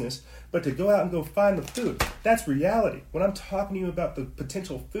business, but to go out and go find the food. That's reality. When I'm talking to you about the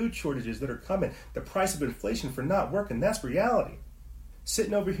potential food shortages that are coming, the price of inflation for not working, that's reality.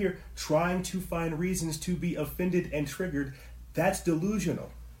 Sitting over here trying to find reasons to be offended and triggered, that's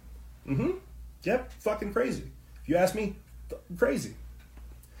delusional. Yep, fucking crazy. If you ask me, crazy.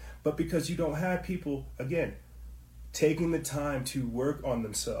 But because you don't have people, again, taking the time to work on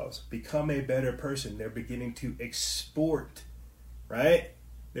themselves, become a better person, they're beginning to export, right?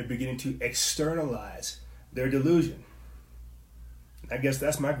 They're beginning to externalize their delusion. I guess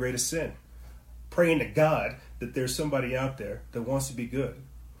that's my greatest sin. Praying to God that there's somebody out there that wants to be good.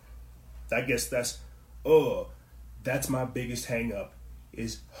 I guess that's my biggest hang up,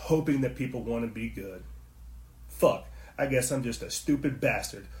 is hoping that people want to be good. Fuck, I guess I'm just a stupid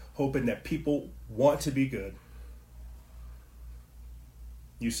bastard hoping that people want to be good.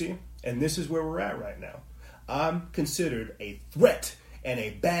 You see? And this is where we're at right now. I'm considered a threat and a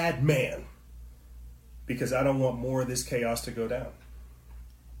bad man because I don't want more of this chaos to go down.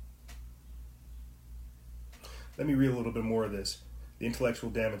 Let me read a little bit more of this. The intellectual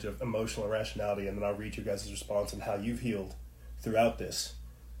damage of emotional irrationality, and then I'll read your guys' response and how you've healed throughout this.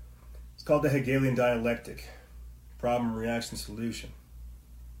 It's called the Hegelian dialectic. Problem, reaction, solution.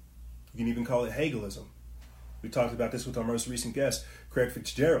 You can even call it Hegelism. We talked about this with our most recent guest, Craig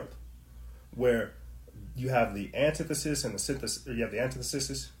Fitzgerald, where you have the antithesis and the synthesis. You have the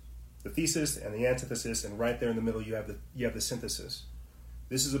antithesis, the thesis, and the antithesis, and right there in the middle you have the synthesis.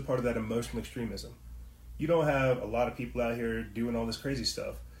 This is a part of that emotional extremism. You don't have a lot of people out here doing all this crazy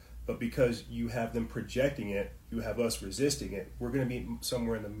stuff, but because you have them projecting it, you have us resisting it. We're going to be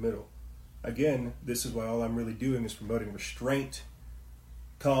somewhere in the middle. Again, this is why all I'm really doing is promoting restraint,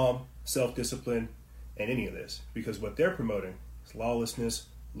 calm, self-discipline, and any of this, because what they're promoting is lawlessness,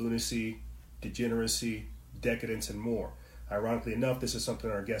 lunacy, degeneracy, decadence, and more. Ironically enough, this is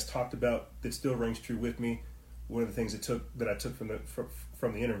something our guest talked about that still rings true with me. One of the things that I took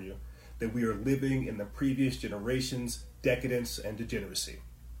from the interview, that we are living in the previous generation's decadence and degeneracy.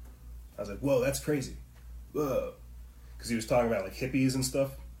 I was like, whoa, that's crazy. Whoa. Because he was talking about like hippies and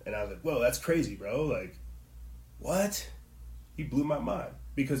stuff, and I was like, whoa, that's crazy, bro. Like, what? He blew my mind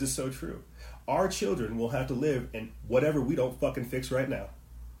because it's so true. Our children will have to live in whatever we don't fucking fix right now.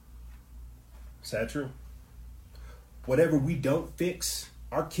 Is that true? Whatever we don't fix,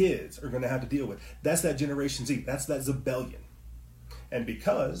 our kids are going to have to deal with. That's that Generation Z. That's that Zebellion. And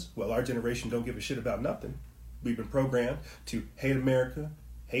because, well, our generation don't give a shit about nothing, we've been programmed to hate America,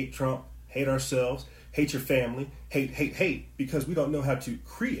 hate Trump, hate ourselves, hate your family, hate, because we don't know how to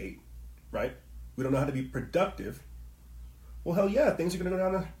create, right? We don't know how to be productive. Well, hell yeah, things are going to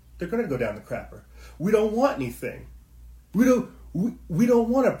go down they're going to go down the crapper. We don't want anything. We don't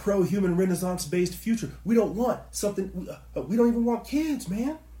want a pro-human Renaissance-based future. We don't want something. We don't even want kids,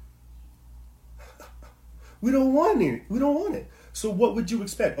 man. We don't want it. We don't want it. So what would you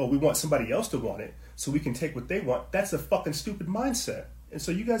expect? Oh, we want somebody else to want it so we can take what they want. That's a fucking stupid mindset. And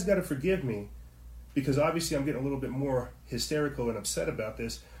so you guys got to forgive me because obviously I'm getting a little bit more hysterical and upset about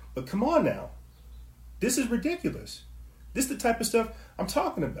this. But come on now. This is ridiculous. This is the type of stuff I'm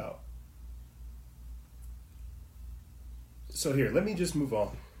talking about. So here, let me just move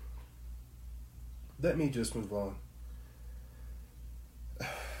on.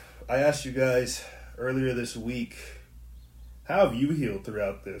 I asked you guys earlier this week, how have you healed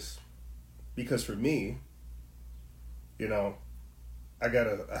throughout this? Because for me, you know, I've got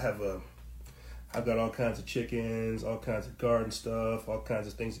all kinds of chickens, all kinds of garden stuff, all kinds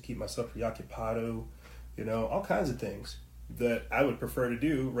of things to keep myself preoccupado, you know, all kinds of things that I would prefer to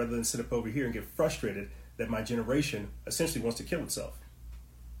do rather than sit up over here and get frustrated that my generation essentially wants to kill itself.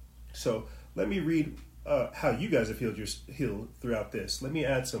 So let me read how you guys have healed throughout this. Let me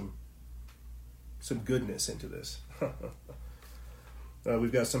add some goodness into this.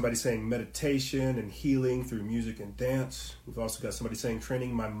 We've got somebody saying meditation and healing through music and dance. We've also got somebody saying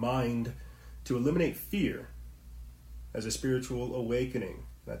training my mind to eliminate fear as a spiritual awakening.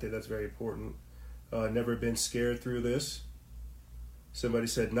 I think that's very important. Never been scared through this. Somebody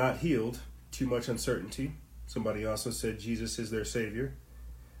said not healed, too much uncertainty. Somebody also said Jesus is their savior.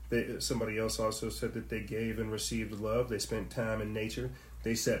 Somebody else also said that they gave and received love. They spent time in nature.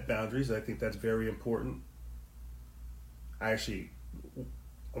 They set boundaries. I think that's very important. I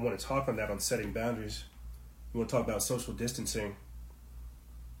want to talk on that, on setting boundaries. We want to talk about social distancing.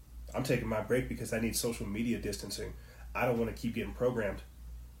 I'm taking my break because I need social media distancing. I don't want to keep getting programmed.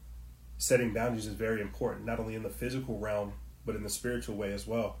 Setting boundaries is very important, not only in the physical realm, but in the spiritual way as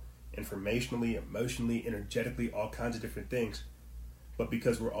well. Informationally, emotionally, energetically, all kinds of different things. But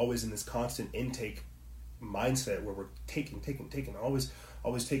because we're always in this constant intake mindset where we're taking,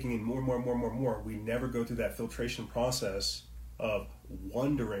 always taking in more, we never go through that filtration process of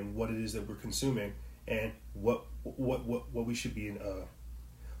wondering what it is that we're consuming and what we should be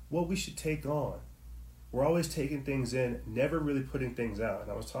what we should take on. We're always taking things in, never really putting things out.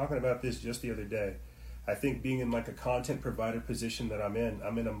 And I was talking about this just the other day. I think being in like a content provider position that I'm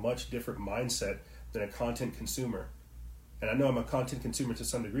in a much different mindset than a content consumer. And I know I'm a content consumer to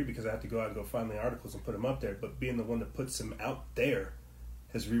some degree because I have to go out and go find the articles and put them up there. But being the one that puts them out there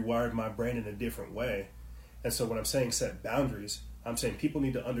has rewired my brain in a different way. And so when I'm saying set boundaries, I'm saying people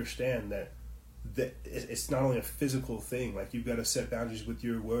need to understand that it's not only a physical thing. Like you've got to set boundaries with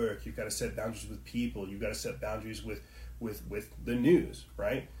your work. You've got to set boundaries with people. You've got to set boundaries with the news,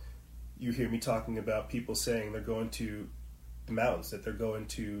 right? You hear me talking about people saying they're going to the mountains, that they're going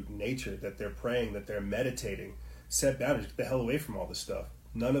to nature, that they're praying, that they're meditating. Set boundaries. Get the hell away from all this stuff.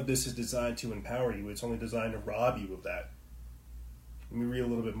 None of this is designed to empower you. It's only designed to rob you of that. Let me read a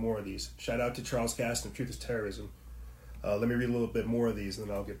little bit more of these. Shout out to Charles Caston, Truth is Terrorism. Let me read a little bit more of these and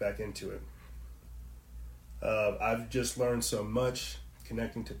then I'll get back into it. I've just learned so much.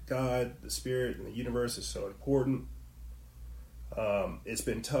 Connecting to God, the Spirit, and the universe is so important. It's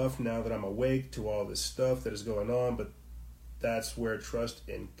been tough now that I'm awake to all this stuff that is going on, but that's where trust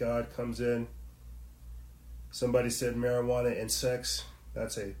in God comes in. Somebody said marijuana and sex.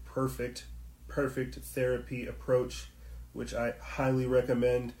 That's a perfect therapy approach, which I highly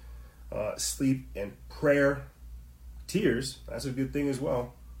recommend. Sleep and prayer. Tears, that's a good thing as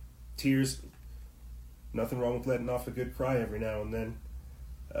well. Tears, nothing wrong with letting off a good cry every now and then.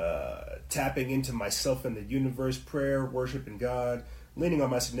 Tapping into myself and the universe, prayer, worshiping God, leaning on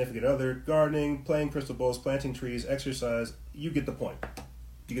my significant other, gardening, playing crystal balls, planting trees, exercise. You get the point.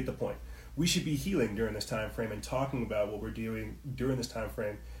 We should be healing during this time frame and talking about what we're doing during this time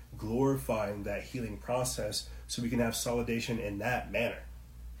frame, glorifying that healing process so we can have solidation in that manner.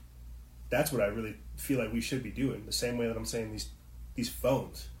 That's what I really feel like we should be doing. The same way that I'm saying these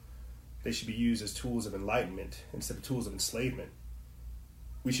phones, they should be used as tools of enlightenment instead of tools of enslavement.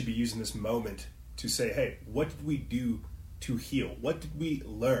 We should be using this moment to say, hey, what did we do to heal? What did we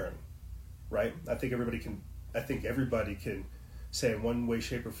learn? Right? I think everybody can say in one way,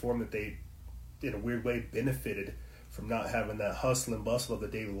 shape, or form that they, in a weird way, benefited from not having that hustle and bustle of the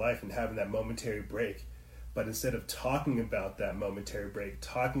daily life and having that momentary break. But instead of talking about that momentary break,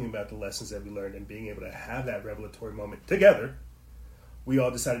 talking about the lessons that we learned and being able to have that revelatory moment together, we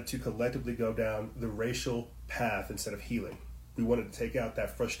all decided to collectively go down the racial path instead of healing. We wanted to take out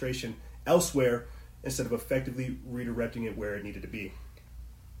that frustration elsewhere instead of effectively redirecting it where it needed to be.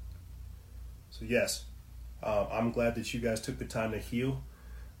 So yes, I'm glad that you guys took the time to heal.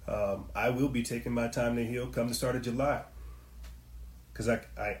 I will be taking my time to heal come the start of July, because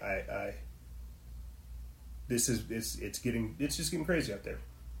it's just getting crazy out there.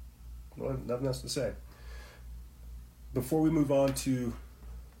 Well, nothing else to say. Before we move on to,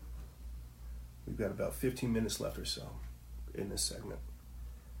 we've got about 15 minutes left or so in this segment.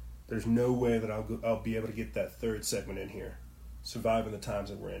 There's no way that I'll be able to get that third segment in here, surviving the times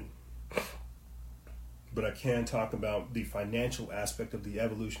that we're in. But I can talk about the financial aspect of the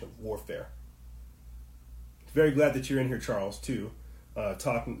evolution of warfare. Very glad that you're in here, Charles, too,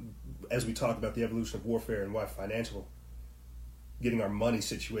 talking as we talk about the evolution of warfare and why getting our money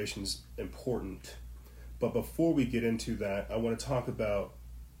situation is important. But before we get into that, I want to talk about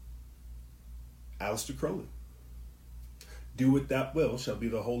Aleister Crowley. Do what that will shall be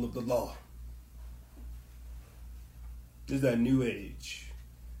the whole of the law. This is that new age,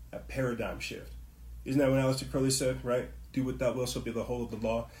 that paradigm shift. Isn't that what Aleister Crowley said, right? Do what thou wilt shall be the whole of the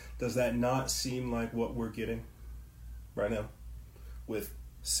law. Does that not seem like what we're getting right now? With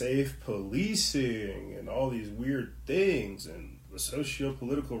safe policing and all these weird things and the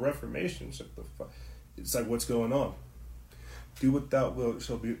socio-political reformation. It's like, what's going on? Do what thou wilt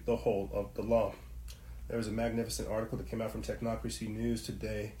shall be the whole of the law. There was a magnificent article that came out from Technocracy News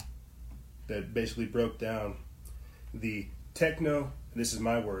today that basically broke down the this is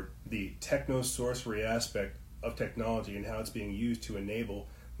my word, the techno-sorcery aspect of technology and how it's being used to enable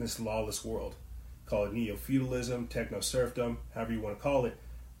this lawless world. Call it neo-feudalism, techno-serfdom, however you want to call it.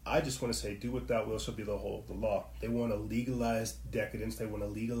 I just want to say, do what thou wilt shall be the whole of the law. They want to legalize decadence. They want to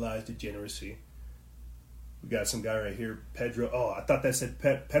legalize degeneracy. We got some guy right here, Pedro. Oh, I thought that said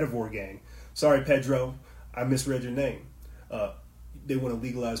Pedivore Gang. Sorry, Pedro. I misread your name. They want to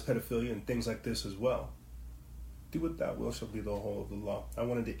legalize pedophilia and things like this as well. Do what thou wilt shall be the whole of the law. I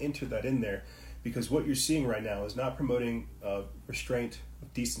wanted to enter that in there because what you're seeing right now is not promoting restraint,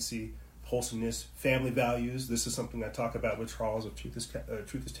 decency, wholesomeness, family values. This is something I talk about with Charles of Truth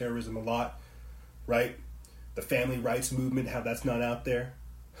is Terrorism a lot, right? The family rights movement, how that's not out there.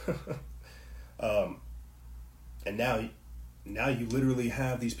 And now you literally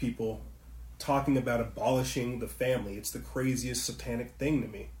have these people talking about abolishing the family. It's the craziest satanic thing to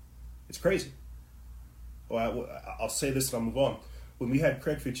me. It's crazy. Well, I'll say this and I'll move on. When we had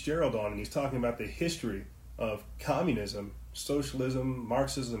Craig Fitzgerald on and he's talking about the history of communism, socialism,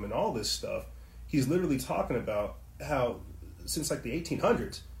 Marxism, and all this stuff, he's literally talking about how since like the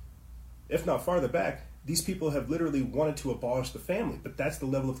 1800s, if not farther back, these people have literally wanted to abolish the family, but that's the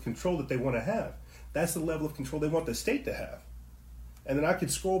level of control that they want to have. That's the level of control they want the state to have. And then I could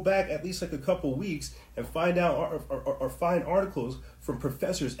scroll back at least like a couple weeks and find out or find articles from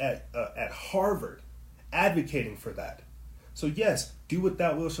professors at Harvard advocating for that. So yes, do what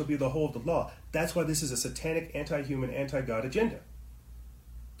thou wilt shall be the whole of the law. That's why this is a satanic, anti-human, anti-God agenda.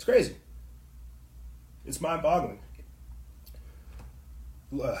 It's crazy. It's mind-boggling.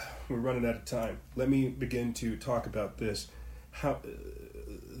 We're running out of time. Let me begin to talk about this.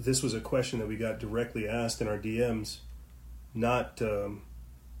 This was a question that we got directly asked in our DMs, not through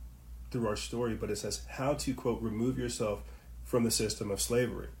our story, but it says how to, quote, remove yourself from the system of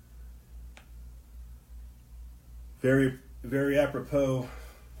slavery. Very, very apropos,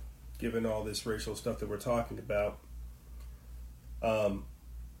 given all this racial stuff that we're talking about.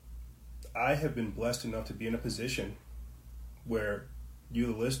 I have been blessed enough to be in a position where you,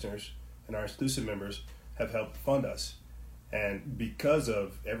 the listeners, and our exclusive members have helped fund us. And because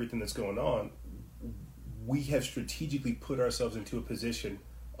of everything that's going on, we have strategically put ourselves into a position,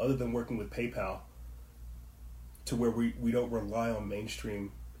 other than working with PayPal, to where we don't rely on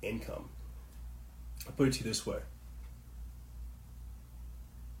mainstream income. I'll put it to you this way.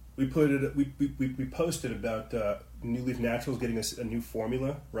 We posted about New Leaf Naturals getting a new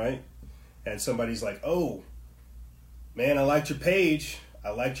formula, right? And somebody's like, oh, man, I liked your page.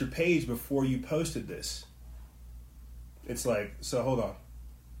 I liked your page before you posted this. It's like, so hold on.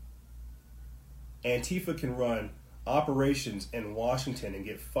 Antifa can run operations in Washington and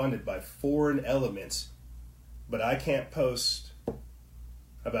get funded by foreign elements, but I can't post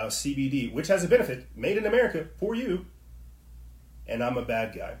about CBD, which has a benefit, made in America for you, and I'm a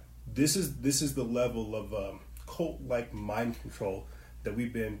bad guy. This is the level of cult-like mind control that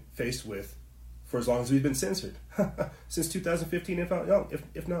we've been faced with for as long as we've been censored. Since 2015,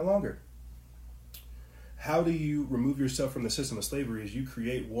 if not longer. How do you remove yourself from the system of slavery? Is you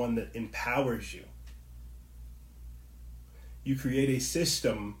create one that empowers you. You create a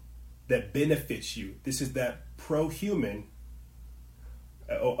system that benefits you. This is that pro-human.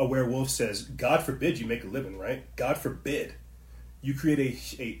 A werewolf says, God forbid you make a living, right? God forbid. You create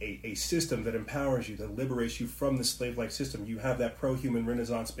a system that empowers you, that liberates you from the slave-like system. You have that pro-human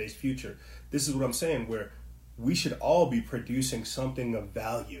Renaissance-based future. This is what I'm saying, where we should all be producing something of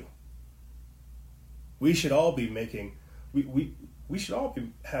value. We should all be making, we should all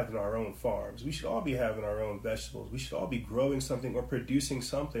be having our own farms. We should all be having our own vegetables. We should all be growing something or producing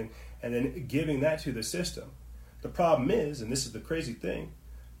something and then giving that to the system. The problem is, and this is the crazy thing,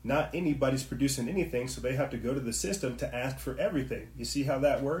 not anybody's producing anything, so they have to go to the system to ask for everything. You see how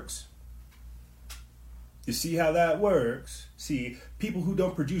that works? You see how that works? See, people who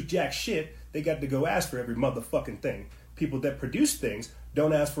don't produce jack shit, they got to go ask for every motherfucking thing. People that produce things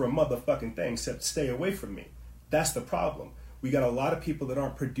don't ask for a motherfucking thing except stay away from me. That's the problem. We got a lot of people that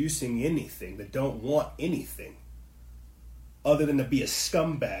aren't producing anything, that don't want anything, other than to be a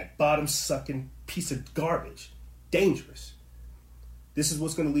scumbag, bottom-sucking piece of garbage. Dangerous. This is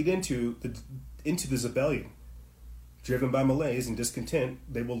what's going to lead into the rebellion. Driven by malaise and discontent,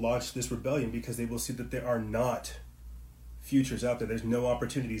 they will launch this rebellion because they will see that there are not futures out there. There's no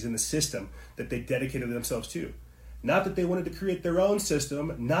opportunities in the system that they dedicated themselves to. Not that they wanted to create their own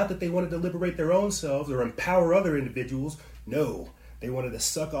system, not that they wanted to liberate their own selves or empower other individuals. No, they wanted to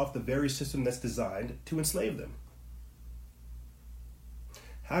suck off the very system that's designed to enslave them.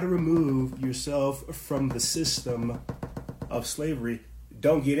 How to remove yourself from the system of slavery?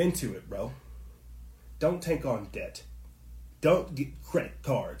 Don't get into it, bro. Don't take on debt. Don't get credit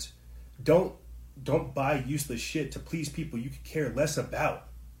cards. Don't buy useless shit to please people you could care less about.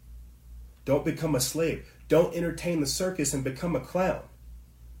 Don't become a slave. Don't entertain the circus and become a clown.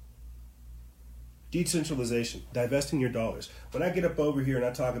 Decentralization, divesting your dollars. When I get up over here and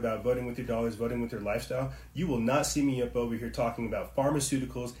I talk about voting with your dollars, voting with your lifestyle, you will not see me up over here talking about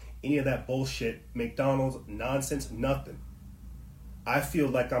pharmaceuticals, any of that bullshit, McDonald's, nonsense, nothing. I feel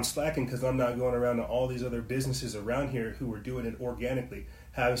like I'm slacking because I'm not going around to all these other businesses around here who are doing it organically,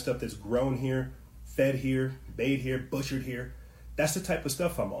 having stuff that's grown here, fed here, made here, butchered here. That's the type of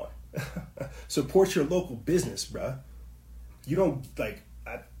stuff I'm on. Support your local business, bruh. You don't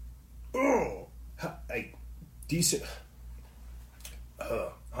decent.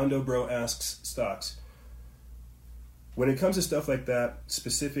 Hundo Bro asks stocks. When it comes to stuff like that,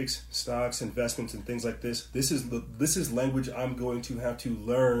 specifics, stocks, investments, and things like this, this is language I'm going to have to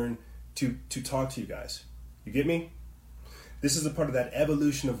learn to talk to you guys. You get me? This is a part of that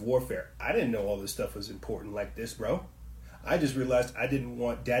evolution of warfare. I didn't know all this stuff was important like this, bro. I just realized I didn't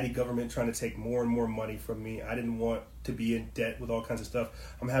want daddy government trying to take more and more money from me. I didn't want to be in debt with all kinds of stuff.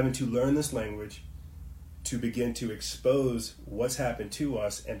 I'm having to learn this language to begin to expose what's happened to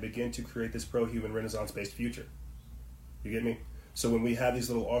us and begin to create this pro-human Renaissance-based future. You get me? So when we have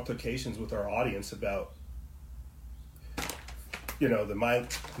these little altercations with our audience about, the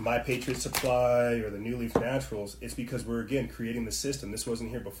My Patriot Supply or the New Leaf Naturals, it's because we're, again, creating the system. This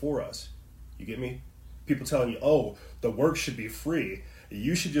wasn't here before us. You get me? People telling you, oh, the work should be free.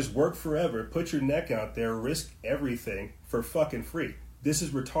 You should just work forever, put your neck out there, risk everything for fucking free. This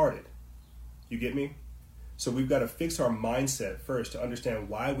is retarded. You get me? So we've got to fix our mindset first to understand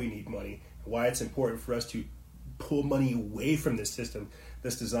why we need money, why it's important for us to pull money away from this system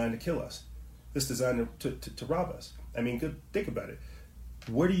that's designed to kill us, that's designed to rob us. I mean, think about it.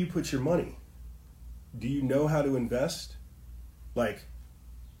 Where do you put your money? Do you know how to invest? Like,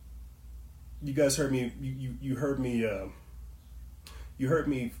 you guys heard me. You heard me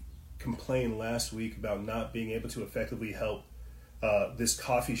complain last week about not being able to effectively help this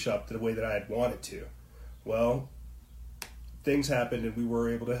coffee shop the way that I had wanted to. Well, things happened and we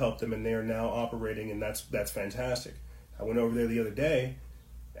were able to help them, and they are now operating, and that's fantastic. I went over there the other day,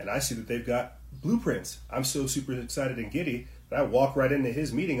 and I see that they've got blueprints. I'm so super excited and giddy that I walk right into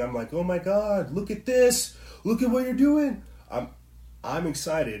his meeting. I'm like, oh my God, look at this! Look at what you're doing! I'm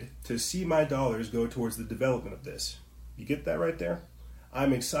excited to see my dollars go towards the development of this. You get that right there?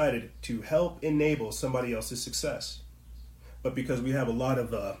 I'm excited to help enable somebody else's success. But because we have a lot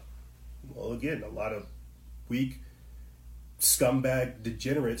of, a lot of weak, scumbag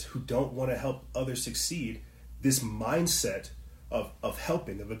degenerates who don't want to help others succeed, this mindset of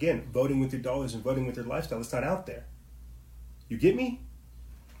helping, of, again, voting with your dollars and voting with your lifestyle, it's not out there. You get me?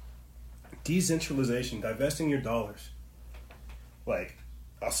 Decentralization, divesting your dollars. Like,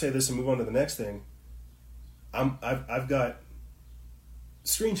 I'll say this and move on to the next thing. I've got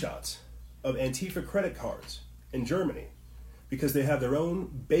screenshots of Antifa credit cards in Germany because they have their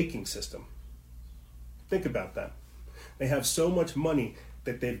own banking system. Think about that. They have so much money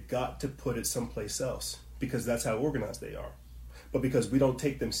that they've got to put it someplace else because that's how organized they are. But because we don't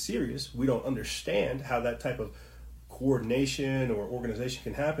take them serious, we don't understand how that type of coordination or organization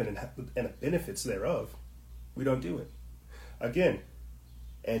can happen and the benefits thereof, we don't do it. Again,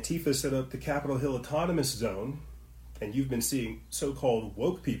 Antifa set up the Capitol Hill Autonomous Zone, and you've been seeing so-called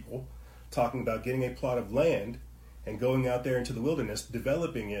woke people talking about getting a plot of land and going out there into the wilderness,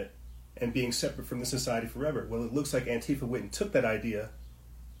 developing it, and being separate from the society forever. Well, it looks like Antifa went and took that idea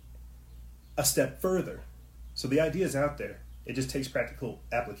a step further. So the idea is out there. It just takes practical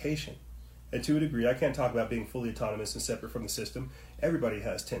application. And to a degree, I can't talk about being fully autonomous and separate from the system. Everybody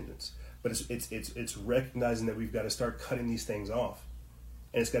has tendons. But it's recognizing that we've got to start cutting these things off.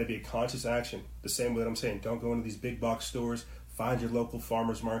 And it's got to be a conscious action. The same way that I'm saying, don't go into these big box stores. Find your local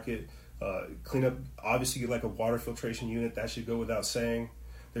farmer's market. Clean up, obviously, like a water filtration unit. That should go without saying.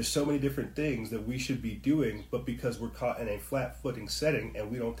 There's so many different things that we should be doing, but because we're caught in a flat-footing setting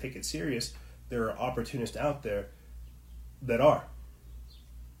and we don't take it serious, there are opportunists out there that are.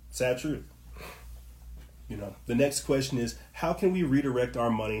 Sad truth. The next question is, how can we redirect our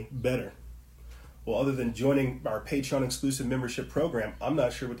money better? Well, other than joining our Patreon exclusive membership program, I'm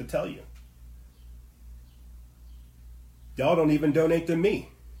not sure what to tell you. Y'all don't even donate to me.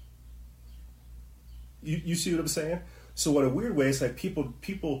 You see what I'm saying? So in a weird way, it's like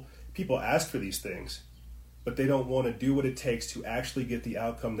people ask for these things, but they don't want to do what it takes to actually get the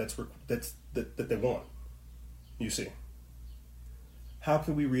outcome that they want. You see. How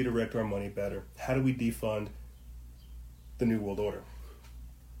can we redirect our money better? How do we defund the New World Order?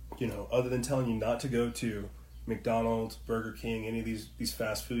 Other than telling you not to go to McDonald's, Burger King, any of these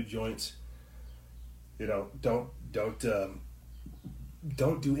fast food joints. Don't go into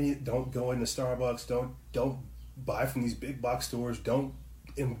Starbucks. Don't buy from these big box stores. Don't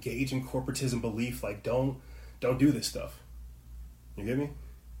engage in corporatism belief. Like don't do this stuff. You get me?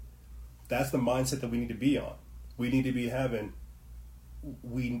 That's the mindset that we need to be on. We need to be having.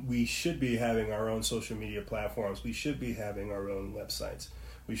 We should be having our own social media platforms. We should be having our own websites.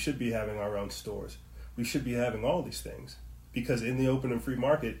 We should be having our own stores. We should be having all these things. Because in the open and free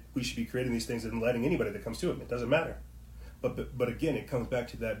market, we should be creating these things and letting anybody that comes to it. It doesn't matter. But again, it comes back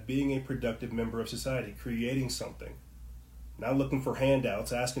to that being a productive member of society, creating something. Not looking for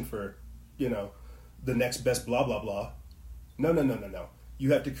handouts, asking for, the next best blah, blah, blah. No.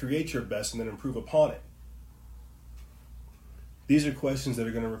 You have to create your best and then improve upon it. These are questions that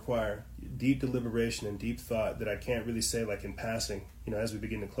are going to require deep deliberation and deep thought that I can't really say like in passing, as we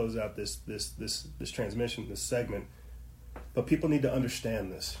begin to close out this transmission, this segment. But people need to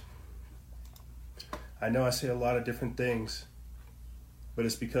understand this. I know I say a lot of different things, but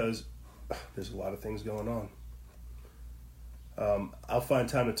it's because there's a lot of things going on. I'll find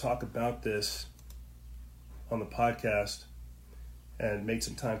time to talk about this on the podcast and make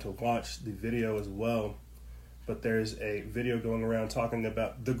some time to watch the video as well. But there's a video going around talking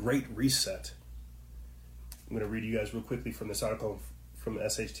about the Great Reset. I'm going to read you guys real quickly from this article from the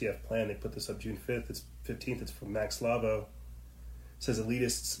SHTF Plan. They put this up June 5th. It's 15th. It's from Max Lavo. It says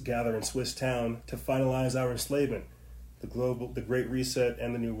elitists gather in Swiss town to finalize our enslavement, the Great Reset,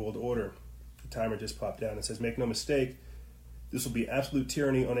 and the New World Order. The timer just popped down. It says, make no mistake, this will be absolute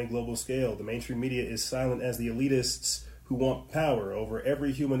tyranny on a global scale. The mainstream media is silent as the elitists who want power over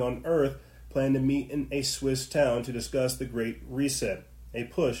every human on Earth plan to meet in a Swiss town to discuss the Great Reset, a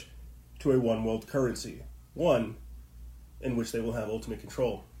push to a one-world currency, one in which they will have ultimate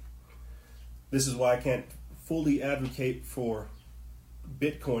control. This is why I can't fully advocate for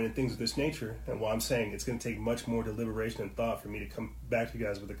Bitcoin and things of this nature, and why I'm saying it's going to take much more deliberation and thought for me to come back to you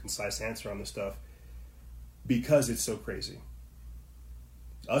guys with a concise answer on this stuff, because it's so crazy.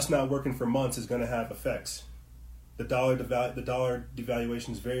 Us not working for months is going to have effects. The dollar devaluation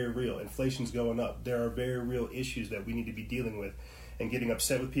is very real. Inflation's going up. There are very real issues that we need to be dealing with, and getting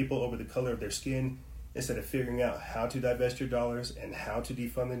upset with people over the color of their skin instead of figuring out how to divest your dollars and how to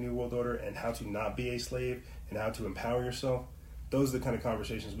defund the New World Order and how to not be a slave and how to empower yourself. Those are the kind of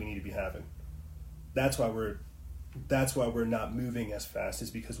conversations we need to be having. That's why we're not moving as fast, is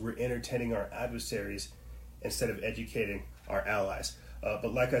because we're entertaining our adversaries instead of educating our allies.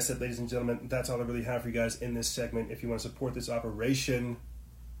 But like I said, ladies and gentlemen, that's all I really have for you guys in this segment. If you want to support this operation,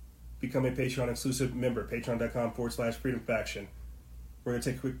 become a Patreon exclusive member, patreon.com/Freedom Faction. We're going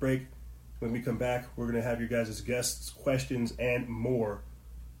to take a quick break. When we come back, we're going to have you guys as guests, questions, and more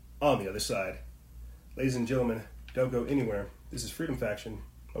on the other side. Ladies and gentlemen, don't go anywhere. This is Freedom Faction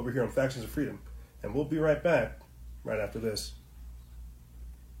over here on Factions of Freedom. And we'll be right back right after this.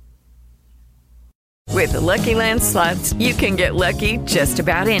 With the Lucky Land Slots, you can get lucky just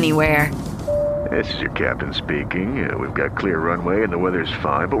about anywhere. This is your captain speaking. We've got clear runway and the weather's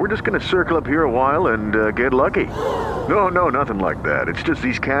fine, but we're just going to circle up here a while and get lucky. No, nothing like that. It's just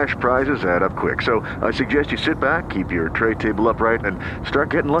these cash prizes add up quick. So I suggest you sit back, keep your tray table upright, and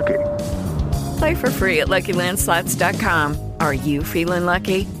start getting lucky. Play for free at LuckyLandSlots.com. Are you feeling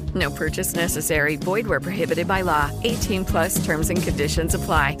lucky? No purchase necessary. Void where prohibited by law. 18+ terms and conditions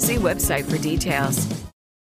apply. See website for details.